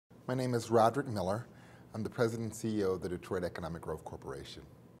My name is Rodrick Miller. I'm the President and CEO of the Detroit Economic Growth Corporation.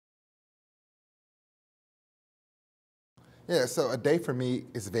 Yeah, so a day for me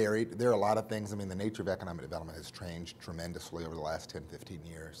is varied. There are a lot of things. I mean, the nature of economic development has changed tremendously over the last 10, 15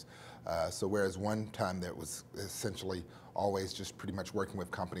 years. So whereas one time that was essentially always just pretty much working with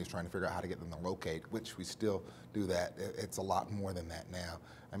companies trying to figure out how to get them to locate, which we still do that, it's a lot more than that now.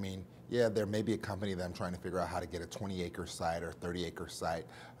 I mean, yeah, there may be a company that I'm trying to figure out how to get a 20-acre site or 30-acre site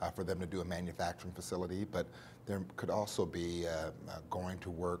for them to do a manufacturing facility, but there could also be going to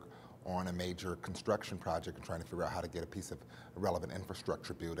work on a major construction project and trying to figure out how to get a piece of relevant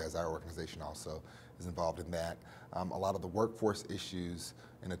infrastructure built, as our organization also is involved in that. A lot of the workforce issues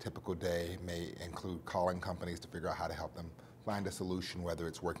in a typical day may include calling companies to figure out how to help them find a solution, whether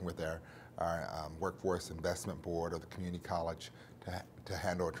it's working with our workforce investment board or the community college to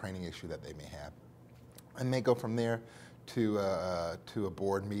handle a training issue that they may have. And may go from there to a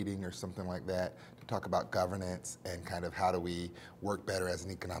board meeting or something like that to talk about governance and kind of how do we work better as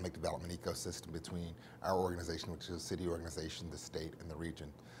an economic development ecosystem between our organization, which is a city organization, the state, and the region.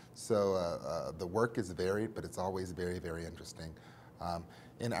 So the work is varied, but it's always very, very interesting.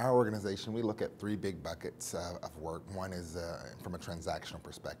 In our organization, we look at three big buckets of work. One is from a transactional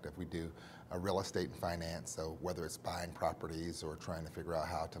perspective. We do real estate and finance, so whether it's buying properties or trying to figure out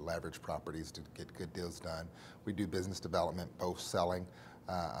how to leverage properties to get good deals done. We do business development, both selling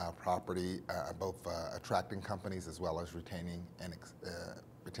property, both attracting companies as well as retaining and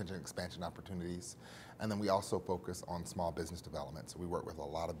retention expansion opportunities. And then we also focus on small business development. So we work with a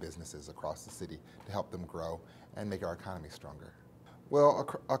lot of businesses across the city to help them grow and make our economy stronger. Well,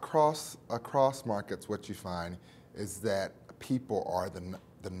 across markets, what you find is that people are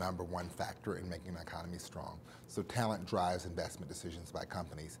the number one factor in making an economy strong. So talent drives investment decisions by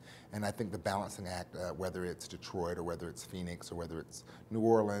companies. And I think the balancing act, whether it's Detroit or whether it's Phoenix or whether it's New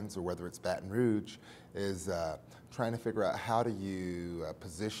Orleans or whether it's Baton Rouge, is trying to figure out how do you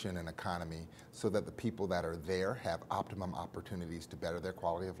position an economy so that the people that are there have optimum opportunities to better their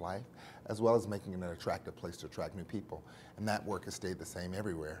quality of life, as well as making it an attractive place to attract new people. And that work has stayed the same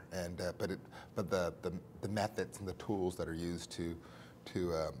everywhere. And but the methods and the tools that are used to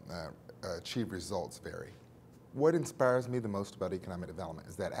achieve results vary. What inspires me the most about economic development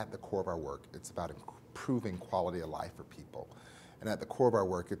is that at the core of our work, it's about improving quality of life for people. And at the core of our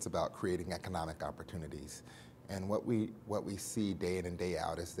work, it's about creating economic opportunities. And what we see day in and day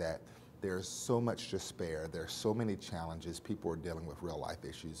out is that there's so much to spare. There's so many challenges. People are dealing with real life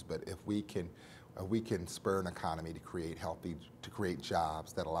issues. But if we can spur an economy to create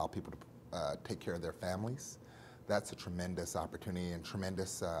jobs that allow people to take care of their families, that's a tremendous opportunity and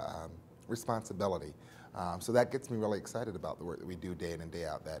tremendous responsibility. So that gets me really excited about the work that we do day in and day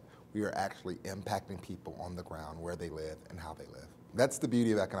out, that we are actually impacting people on the ground where they live and how they live. That's the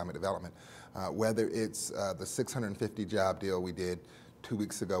beauty of economic development. Whether it's the 650 job deal we did 2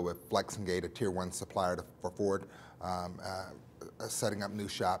 weeks ago with Flexingate, a tier 1 supplier for Ford, setting up new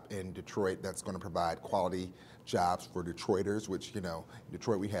shop in Detroit that's going to provide quality jobs for Detroiters, which, you know, in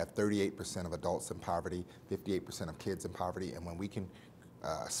Detroit we have 38% of adults in poverty, 58% of kids in poverty, and when we can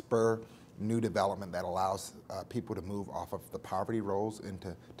spur new development that allows people to move off of the poverty roles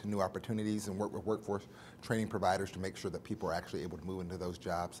into new opportunities and work with workforce training providers to make sure that people are actually able to move into those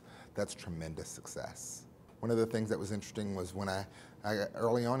jobs, that's tremendous success. One of the things that was interesting was when I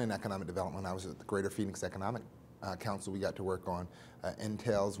early on in economic development, I was at the Greater Phoenix Economic Council. We got to work on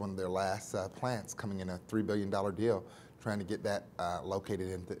Intel's one of their last plants, coming in a $3 billion deal, trying to get that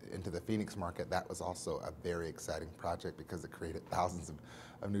located into the Phoenix market. That was also a very exciting project because it created thousands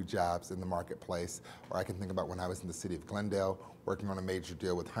of new jobs in the marketplace. Or I can think about when I was in the city of Glendale, working on a major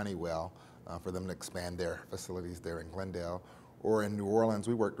deal with Honeywell for them to expand their facilities there in Glendale. Or in New Orleans,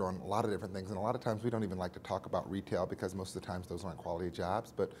 we worked on a lot of different things, and a lot of times we don't even like to talk about retail because most of the times those aren't quality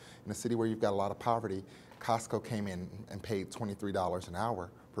jobs. But in a city where you've got a lot of poverty, Costco came in and paid $23 an hour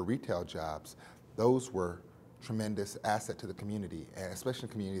for retail jobs. Those were tremendous asset to the community, and especially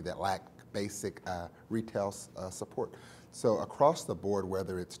a community that lacked basic retail support. So across the board,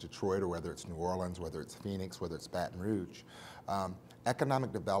 whether it's Detroit or whether it's New Orleans, whether it's Phoenix, whether it's Baton Rouge,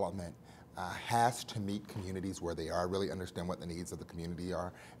 economic development has to meet communities where they are, really understand what the needs of the community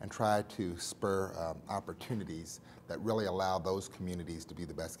are, and try to spur opportunities that really allow those communities to be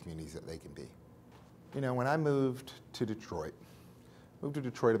the best communities that they can be. You know, when I moved to Detroit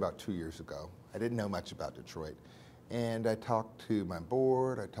about 2 years ago, I didn't know much about Detroit. And I talked to my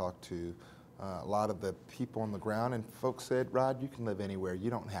board, I talked to a lot of the people on the ground, and folks said, Rod, you can live anywhere.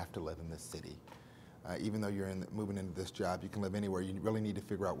 You don't have to live in this city. Even though you're moving into this job, you can live anywhere. You really need to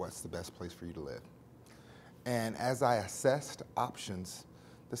figure out what's the best place for you to live. And as I assessed options,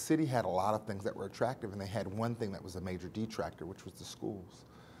 the city had a lot of things that were attractive, and they had one thing that was a major detractor, which was the schools.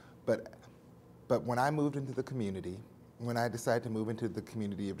 But when I moved into the community, when I decided to move into the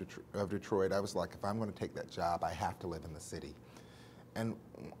community of Detroit, I was like, if I'm going to take that job, I have to live in the city. And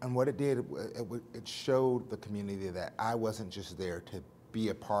what it did, it showed the community that I wasn't just there to be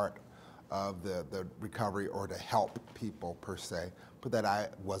a part of the recovery or to help people per se, but that I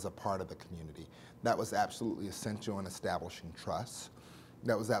was a part of the community. That was absolutely essential in establishing trust.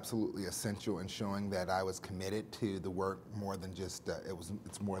 That was absolutely essential in showing that I was committed to the work more than just,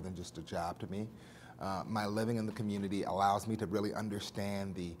 it's more than just a job to me. My living in the community allows me to really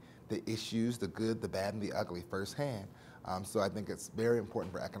understand the issues, the good, the bad, and the ugly firsthand. So I think it's very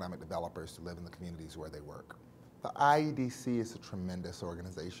important for economic developers to live in the communities where they work. The IEDC is a tremendous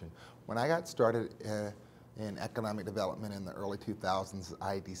organization. When I got started in economic development in the early 2000s,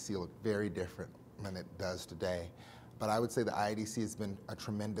 IEDC looked very different than it does today. But I would say the IEDC has been a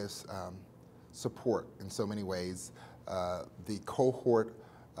tremendous support in so many ways. The cohort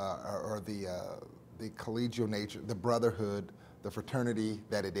or the collegial nature, the brotherhood, the fraternity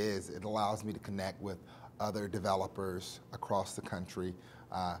that it is, it allows me to connect with other developers across the country,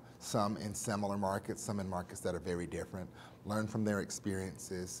 some in similar markets, some in markets that are very different, learn from their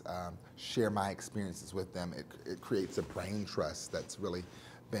experiences, share my experiences with them. It creates a brain trust that's really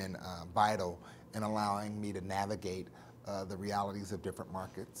been vital in allowing me to navigate the realities of different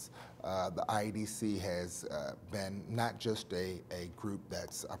markets. The IEDC has been not just a group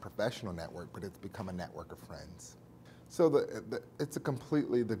that's a professional network, but it's become a network of friends. So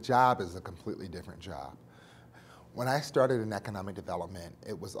the job is a completely different job. When I started in economic development,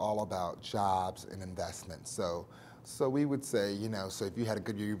 it was all about jobs and investment. So we would say, so if you had a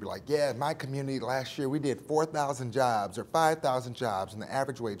good year, you'd be like, yeah, in my community last year we did 4,000 jobs or 5,000 jobs, and the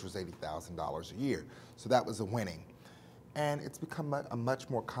average wage was $80,000 a year. So that was a winning. And it's become a much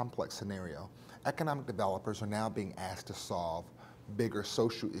more complex scenario. Economic developers are now being asked to solve bigger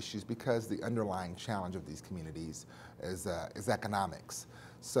social issues because the underlying challenge of these communities is economics.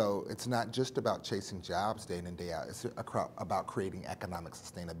 So it's not just about chasing jobs day in and day out, it's about creating economic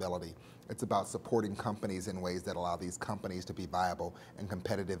sustainability. It's about supporting companies in ways that allow these companies to be viable and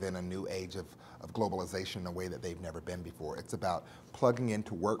competitive in a new age of globalization in a way that they've never been before. It's about plugging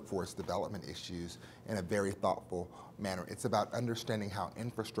into workforce development issues in a very thoughtful manner. It's about understanding how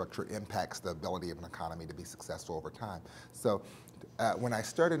infrastructure impacts the ability of an economy to be successful over time. So when I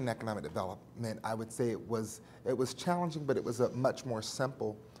started in economic development, I would say it was challenging, but it was a much more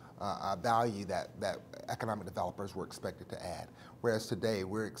simple value that economic developers were expected to add. Whereas today,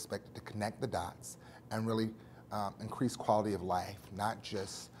 we're expected to connect the dots and really increase quality of life, not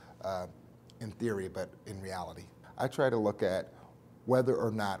just in theory, but in reality. I try to look at whether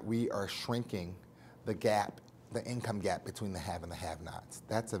or not we are shrinking the gap, the income gap between the have and the have-nots.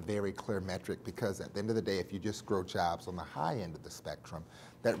 That's a very clear metric because at the end of the day, if you just grow jobs on the high end of the spectrum,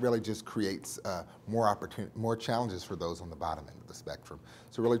 that really just creates more challenges for those on the bottom end of the spectrum.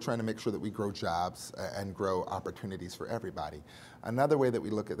 So really trying to make sure that we grow jobs and grow opportunities for everybody. Another way that we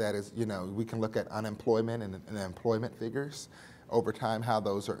look at that is, we can look at unemployment and employment figures over time, how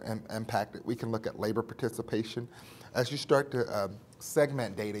those are impacted. We can look at labor participation. As you start to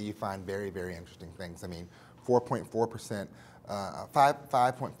segment data, you find very, very interesting things. I mean, 4.4%,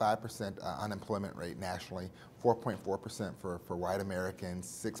 5.5% unemployment rate nationally, 4.4% for white Americans,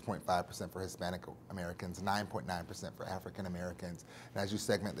 6.5% for Hispanic Americans, 9.9% for African Americans. And as you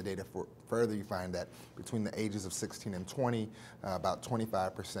segment the data further, you find that between the ages of 16 and 20, about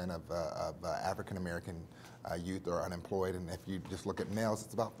 25% of African American youth are unemployed, and if you just look at males,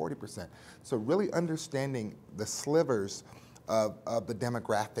 it's about 40%. So really understanding the slivers of the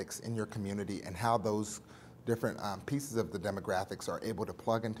demographics in your community and how those different pieces of the demographics are able to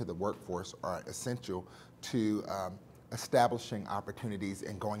plug into the workforce are essential to establishing opportunities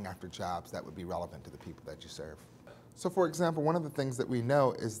and going after jobs that would be relevant to the people that you serve. So for example, one of the things that we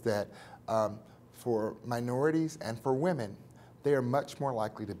know is that for minorities and for women, they are much more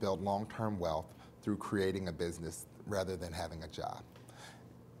likely to build long-term wealth through creating a business rather than having a job.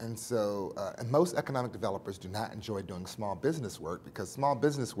 And so, and most economic developers do not enjoy doing small business work because small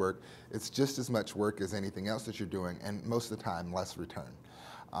business work, it's just as much work as anything else that you're doing, and most of the time, less return.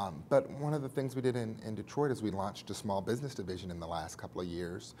 But one of the things we did in Detroit is we launched a small business division in the last couple of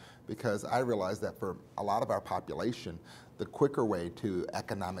years because I realized that for a lot of our population, the quicker way to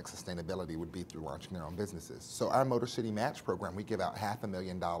economic sustainability would be through launching their own businesses. So our Motor City Match program, we give out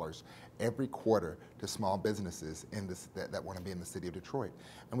 $500,000 every quarter to small businesses that want to be in the city of Detroit.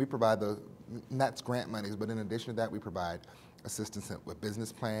 And we provide those, and that's grant monies, but in addition to that, we provide assistance with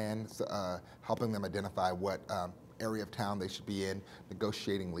business plans, helping them identify what area of town they should be in,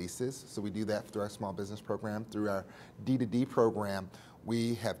 negotiating leases. So we do that through our small business program. Through our D2D program,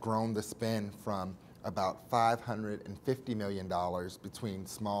 we have grown the spend from about $550 million between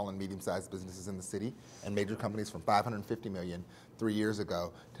small and medium-sized businesses in the city and major companies, from $550 million 3 years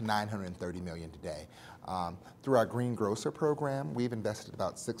ago to $930 million today. Through our Green Grocer program, we've invested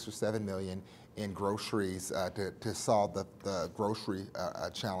about $6 or $7 million in groceries to solve the grocery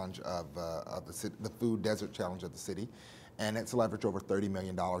challenge of the city, the food desert challenge of the city, and it's leveraged over $30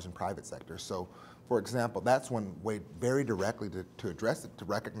 million in private sector. So, for example, that's one way very directly to address it, to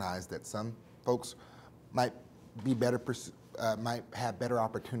recognize that some folks might be better, might have better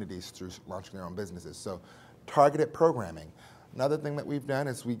opportunities through launching their own businesses. So, targeted programming. Another thing that we've done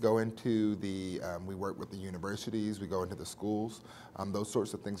is we go into we work with the universities, we go into the schools, those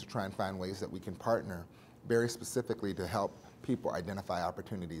sorts of things, to try and find ways that we can partner very specifically to help people identify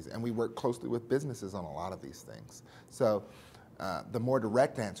opportunities. And we work closely with businesses on a lot of these things. So the more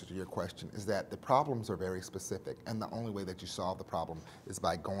direct answer to your question is that the problems are very specific, and the only way that you solve the problem is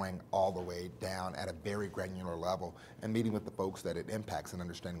by going all the way down at a very granular level and meeting with the folks that it impacts and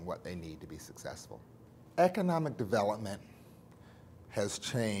understanding what they need to be successful. Economic development has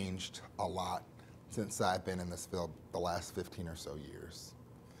changed a lot since I've been in this field the last 15 or so years.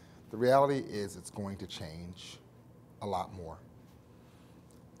 The reality is it's going to change a lot more.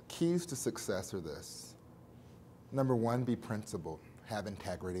 Keys to success are this. Number one, be principled, have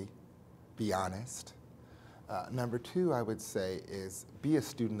integrity, be honest. Number two, I would say, is be a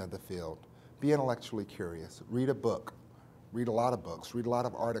student of the field. Be intellectually curious. Read a book. Read a lot of books. Read a lot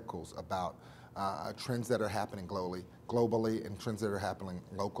of articles about trends that are happening globally and trends that are happening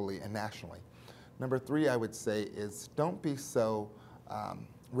locally and nationally. Number three, I would say, is don't be so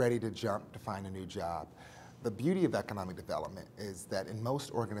ready to jump to find a new job. The beauty of economic development is that in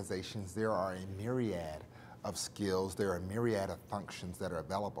most organizations there are a myriad of skills, there are a myriad of functions that are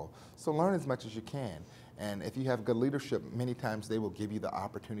available. So learn as much as you can. And if you have good leadership, many times they will give you the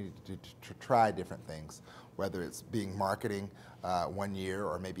opportunity to try different things, whether it's being marketing 1 year,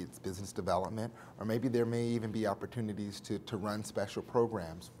 or maybe it's business development, or maybe there may even be opportunities to run special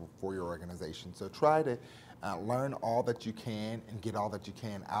programs for your organization. So try to learn all that you can and get all that you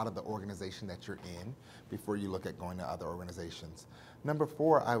can out of the organization that you're in before you look at going to other organizations. Number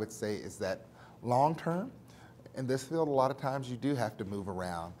four, I would say, is that long term, in this field, a lot of times you do have to move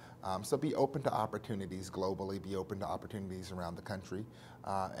around. So be open to opportunities globally, be open to opportunities around the country.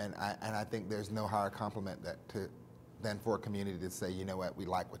 And I think there's no higher compliment than for a community to say, you know what, we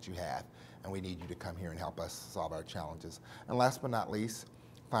like what you have, and we need you to come here and help us solve our challenges. And last but not least,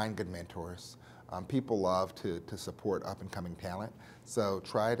 find good mentors. People love to support up-and-coming talent, so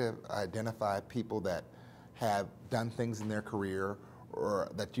try to identify people that have done things in their career,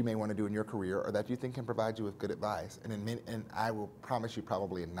 or that you may want to do in your career, or that you think can provide you with good advice. And I will promise you,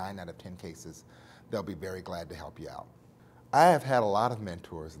 probably in 9 out of 10 cases, they'll be very glad to help you out. I have had a lot of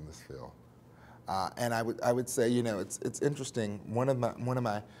mentors in this field, and I would say, you know, it's interesting. One of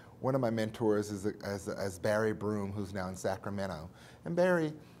my mentors is Barry Broom, who's now in Sacramento, and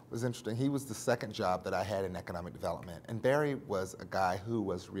Barry was interesting. He was the second job that I had in economic development. And Barry was a guy who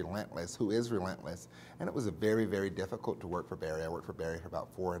was relentless, who is relentless. And it was very, very difficult to work for Barry. I worked for Barry for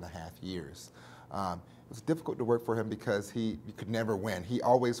about 4.5 years. It was difficult to work for him because you could never win. He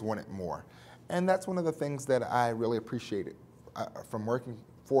always wanted more. And that's one of the things that I really appreciated from working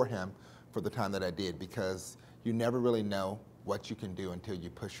for him for the time that I did, because you never really know what you can do until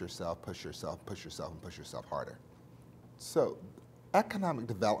you push yourself, push yourself, push yourself, and push yourself harder. So economic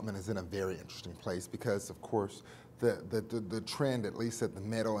development is in a very interesting place because, of course, the trend, at least at the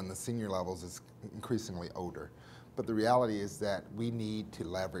middle and the senior levels, is increasingly older. But the reality is that we need to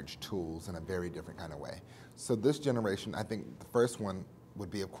leverage tools in a very different kind of way. So this generation, I think the first one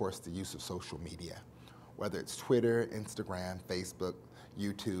would be, of course, the use of social media, whether it's Twitter, Instagram, Facebook,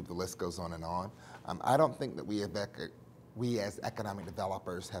 YouTube, the list goes on and on. I don't think that we as economic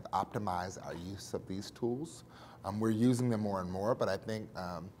developers have optimized our use of these tools. We're using them more and more, but I think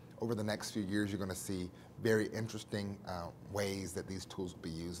over the next few years you're going to see very interesting ways that these tools will be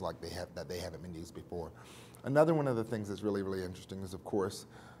used like they haven't been used before. Another one of the things that's really, really interesting is, of course,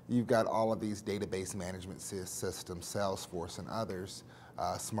 you've got all of these database management systems, Salesforce and others,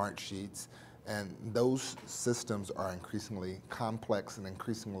 Smartsheets, and those systems are increasingly complex and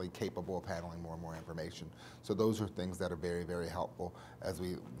increasingly capable of handling more and more information. So those are things that are very, very helpful as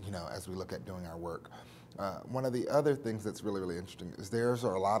we look at doing our work. One of the other things that's really, really interesting is there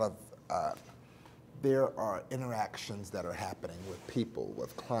are a lot of there are interactions that are happening with people,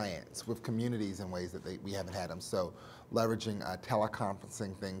 with clients, with communities in ways that we haven't had them. So leveraging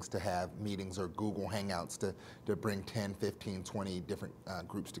teleconferencing things to have meetings, or Google Hangouts to bring 10, 15, 20 different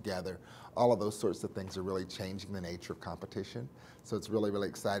groups together. All of those sorts of things are really changing the nature of competition. So it's really, really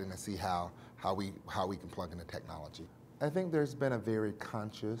exciting to see how we can plug into technology. I think there's been a very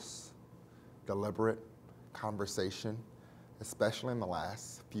conscious, deliberate conversation, especially in the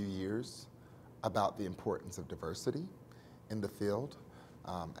last few years, about the importance of diversity in the field.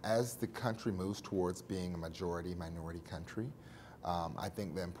 As the country moves towards being a majority-minority country, I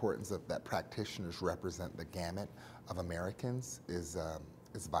think the importance of that practitioners represent the gamut of Americans is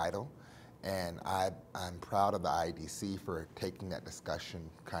vital. And I'm proud of the IDC for taking that discussion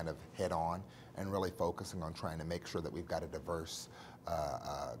kind of head on and really focusing on trying to make sure that we've got a diverse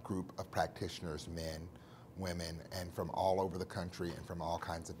group of practitioners, men, women, and from all over the country and from all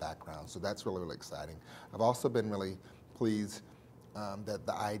kinds of backgrounds. So that's really, really exciting. I've also been really pleased that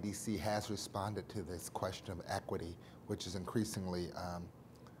the IDC has responded to this question of equity, which is increasingly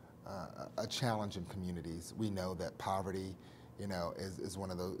a challenge in communities. We know that poverty, is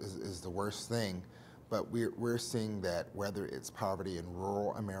one of those is the worst thing, but we're seeing that whether it's poverty in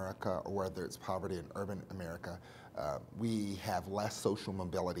rural America or whether it's poverty in urban America, we have less social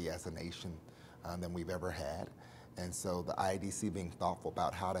mobility as a nation than we've ever had. And so the IDC being thoughtful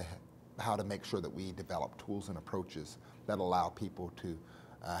about how to make sure that we develop tools and approaches that allow people to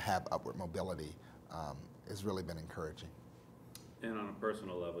have upward mobility has really been encouraging. And on a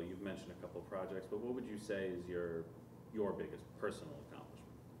personal level, you've mentioned a couple of projects, but what would you say is your biggest personal accomplishment?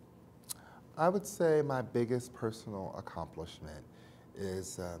 I would say my biggest personal accomplishment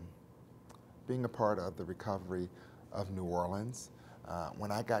is being a part of the recovery of New Orleans.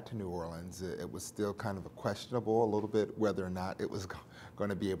 When I got to New Orleans, it was still kind of questionable a little bit whether or not it was going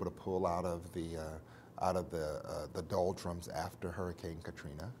to be able to pull out of the doldrums after Hurricane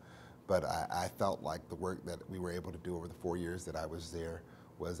Katrina. But I felt like the work that we were able to do over the 4 years that I was there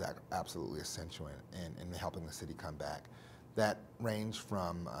was absolutely essential in helping the city come back. That ranged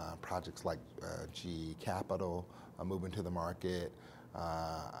from projects like GE Capital, moving to the market,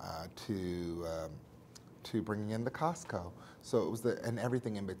 to bringing in the Costco. So it was and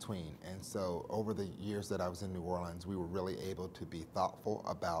everything in between. And so over the years that I was in New Orleans, we were really able to be thoughtful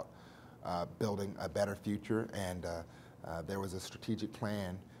about building a better future. And there was a strategic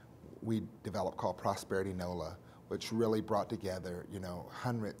plan we developed called Prosperity NOLA, which really brought together,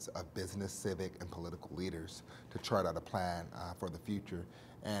 hundreds of business, civic, and political leaders to chart out a plan for the future.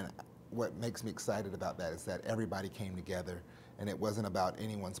 And what makes me excited about that is that everybody came together, and it wasn't about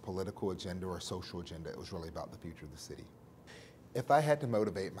anyone's political agenda or social agenda. It was really about the future of the city. If I had to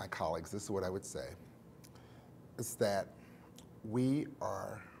motivate my colleagues, this is what I would say, is that we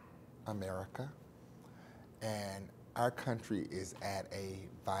are America, and our country is at a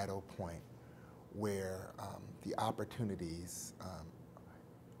vital point where the opportunities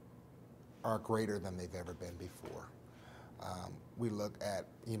are greater than they've ever been before. We look at,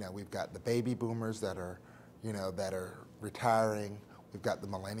 we've got the baby boomers that are retiring, we've got the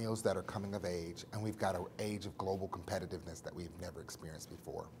millennials that are coming of age, and we've got an age of global competitiveness that we've never experienced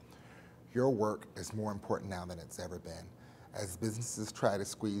before. Your work is more important now than it's ever been. As businesses try to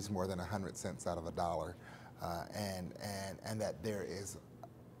squeeze more than 100 cents out of a dollar, and that there is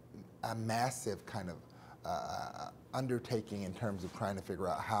a massive kind of undertaking in terms of trying to figure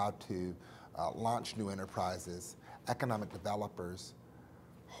out how to launch new enterprises. Economic developers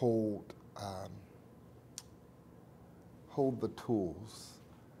hold the tools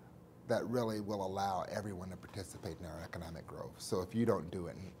that really will allow everyone to participate in our economic growth. So if you don't do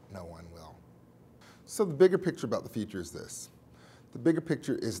it, no one will. So the bigger picture about the future is this. The bigger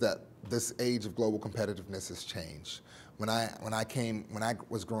picture is that this age of global competitiveness has changed. When I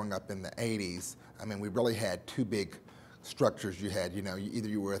was growing up in the 80s, we really had two big structures. You had, either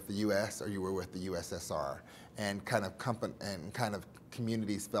you were with the U.S. or you were with the USSR, and kind of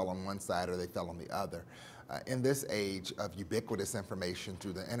communities fell on one side or they fell on the other. In this age of ubiquitous information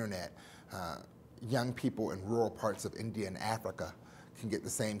through the internet, young people in rural parts of India and Africa can get the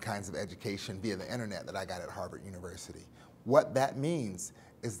same kinds of education via the internet that I got at Harvard University. What that means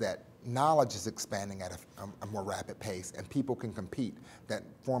is that knowledge is expanding at a more rapid pace, and people can compete that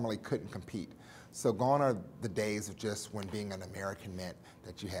formerly couldn't compete. So gone are the days of just when being an American meant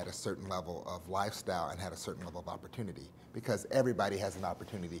that you had a certain level of lifestyle and had a certain level of opportunity, because everybody has an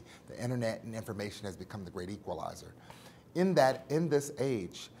opportunity. The internet and information has become the great equalizer. In this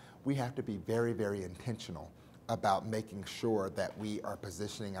age, we have to be very, very intentional about making sure that we are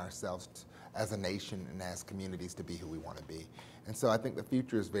positioning ourselves as a nation and as communities to be who we want to be. And so I think the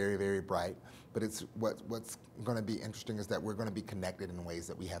future is very, very bright, but it's what's going to be interesting is that we're going to be connected in ways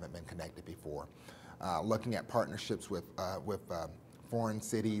that we haven't been connected before. Looking at partnerships with foreign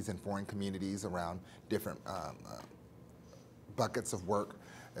cities and foreign communities around different buckets of work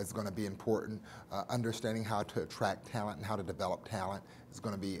is going to be important. Understanding how to attract talent and how to develop talent is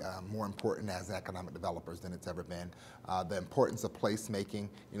going to be more important as economic developers than it's ever been. The importance of placemaking,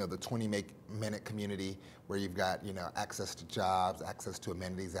 the 20-minute community where you've got, access to jobs, access to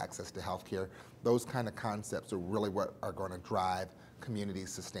amenities, access to healthcare. Those kind of concepts are really what are going to drive community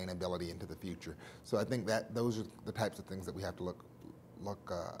sustainability into the future. So I think that those are the types of things that we have to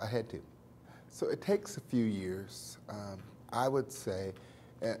look ahead to. So it takes a few years. I would say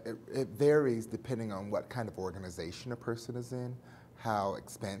it varies depending on what kind of organization a person is in, how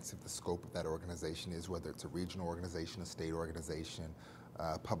expansive the scope of that organization is, whether it's a regional organization, a state organization,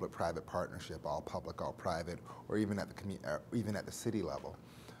 public-private partnership, all public, all private, or even at the city level.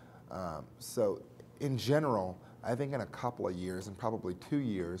 So in general, I think in a couple of years, and probably 2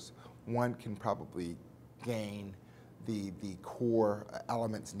 years, one can probably gain the core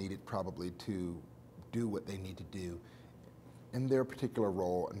elements needed probably to do what they need to do in their particular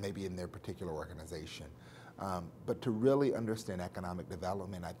role and maybe in their particular organization. But to really understand economic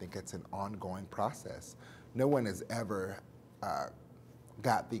development, I think it's an ongoing process. No one has ever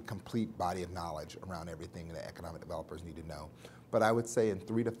got the complete body of knowledge around everything that economic developers need to know. But I would say in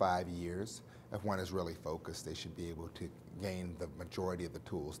 3 to 5 years, if one is really focused, they should be able to gain the majority of the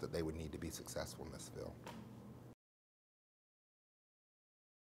tools that they would need to be successful in this field.